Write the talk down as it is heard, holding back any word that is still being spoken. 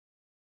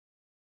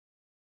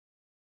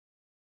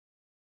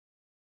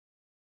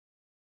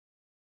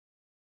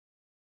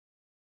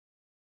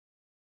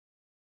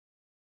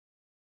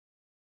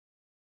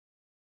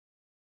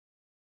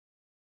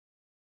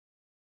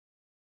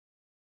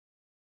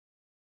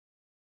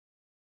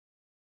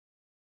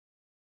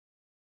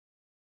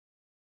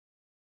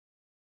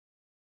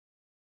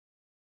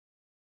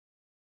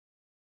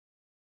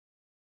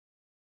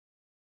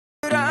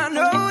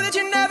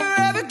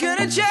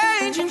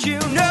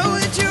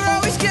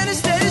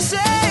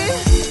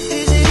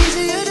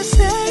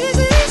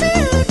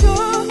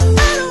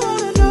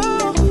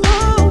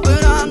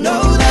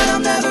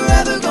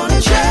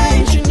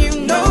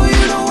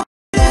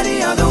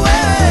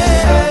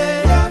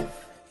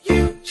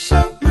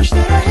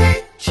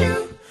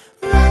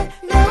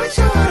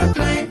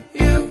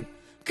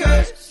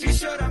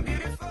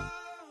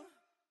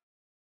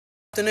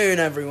Good afternoon,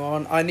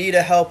 everyone. I need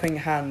a helping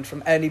hand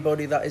from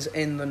anybody that is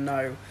in the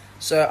know.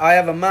 So I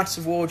have a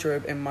massive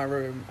wardrobe in my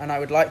room and I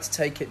would like to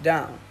take it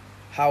down.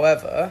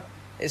 However,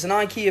 it's an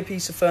IKEA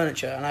piece of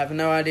furniture and I have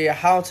no idea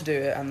how to do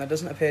it, and there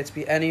doesn't appear to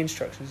be any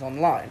instructions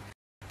online.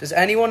 Does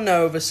anyone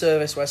know of a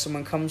service where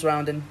someone comes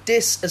around and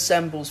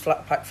disassembles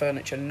flat pack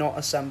furniture, not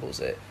assembles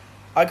it?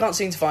 I can't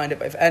seem to find it,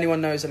 but if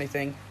anyone knows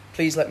anything,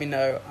 please let me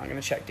know. I'm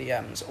going to check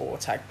DMs or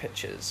tag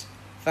pictures.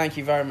 Thank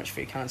you very much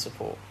for your kind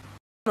support.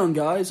 Hang on,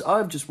 guys,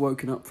 I've just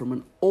woken up from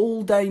an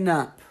all-day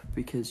nap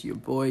because your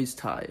boy's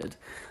tired.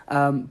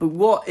 But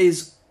what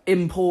is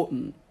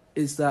important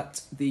is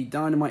that the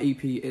Dynamite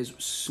EP is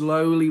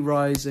slowly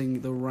rising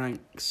the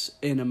ranks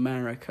in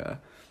America.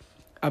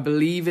 I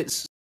believe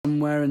it's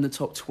somewhere in the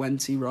top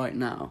 20 right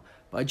now.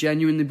 But I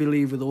genuinely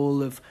believe with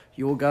all of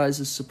your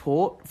guys'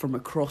 support from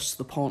across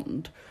the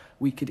pond,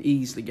 we could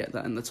easily get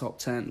that in the top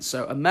 10.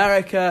 So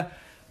America,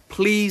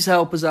 please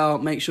help us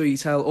out. Make sure you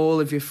tell all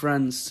of your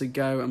friends to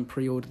go and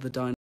pre-order the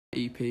Dynamite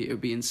EP. It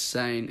would be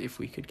insane if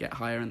we could get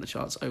higher in the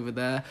charts over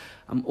there.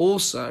 I'm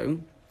also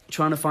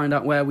trying to find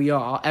out where we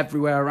are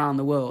everywhere around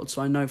the world.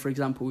 So I know, for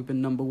example, we've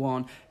been number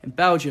 1 in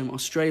Belgium,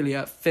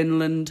 Australia,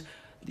 Finland,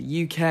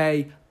 the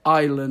UK,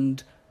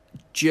 Ireland,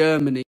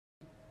 Germany,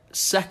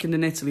 second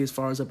in Italy as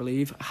far as I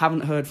believe. I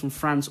haven't heard from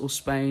France or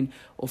Spain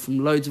or from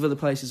loads of other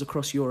places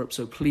across Europe.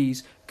 So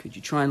please, could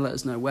you try and let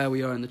us know where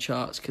we are in the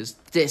charts, because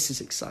this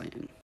is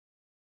exciting.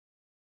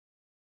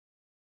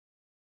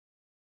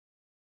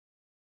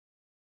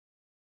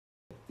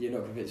 You're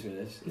not convinced with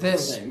this.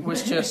 This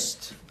was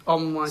just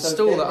on my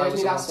stool that I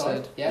was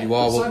answered. Yeah. You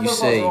are what you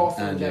see,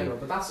 and Andy.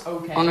 but that's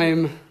okay.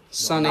 I'm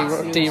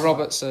Sonny D.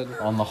 Robertson.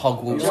 On the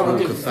Hogwarts You're Walk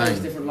good, of there's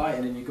Fame. different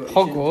lighting and you've got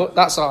Hogwarts?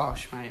 That's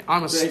harsh, mate.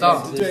 I'm a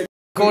star. According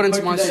According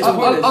to my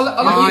stool,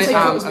 I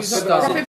am a star.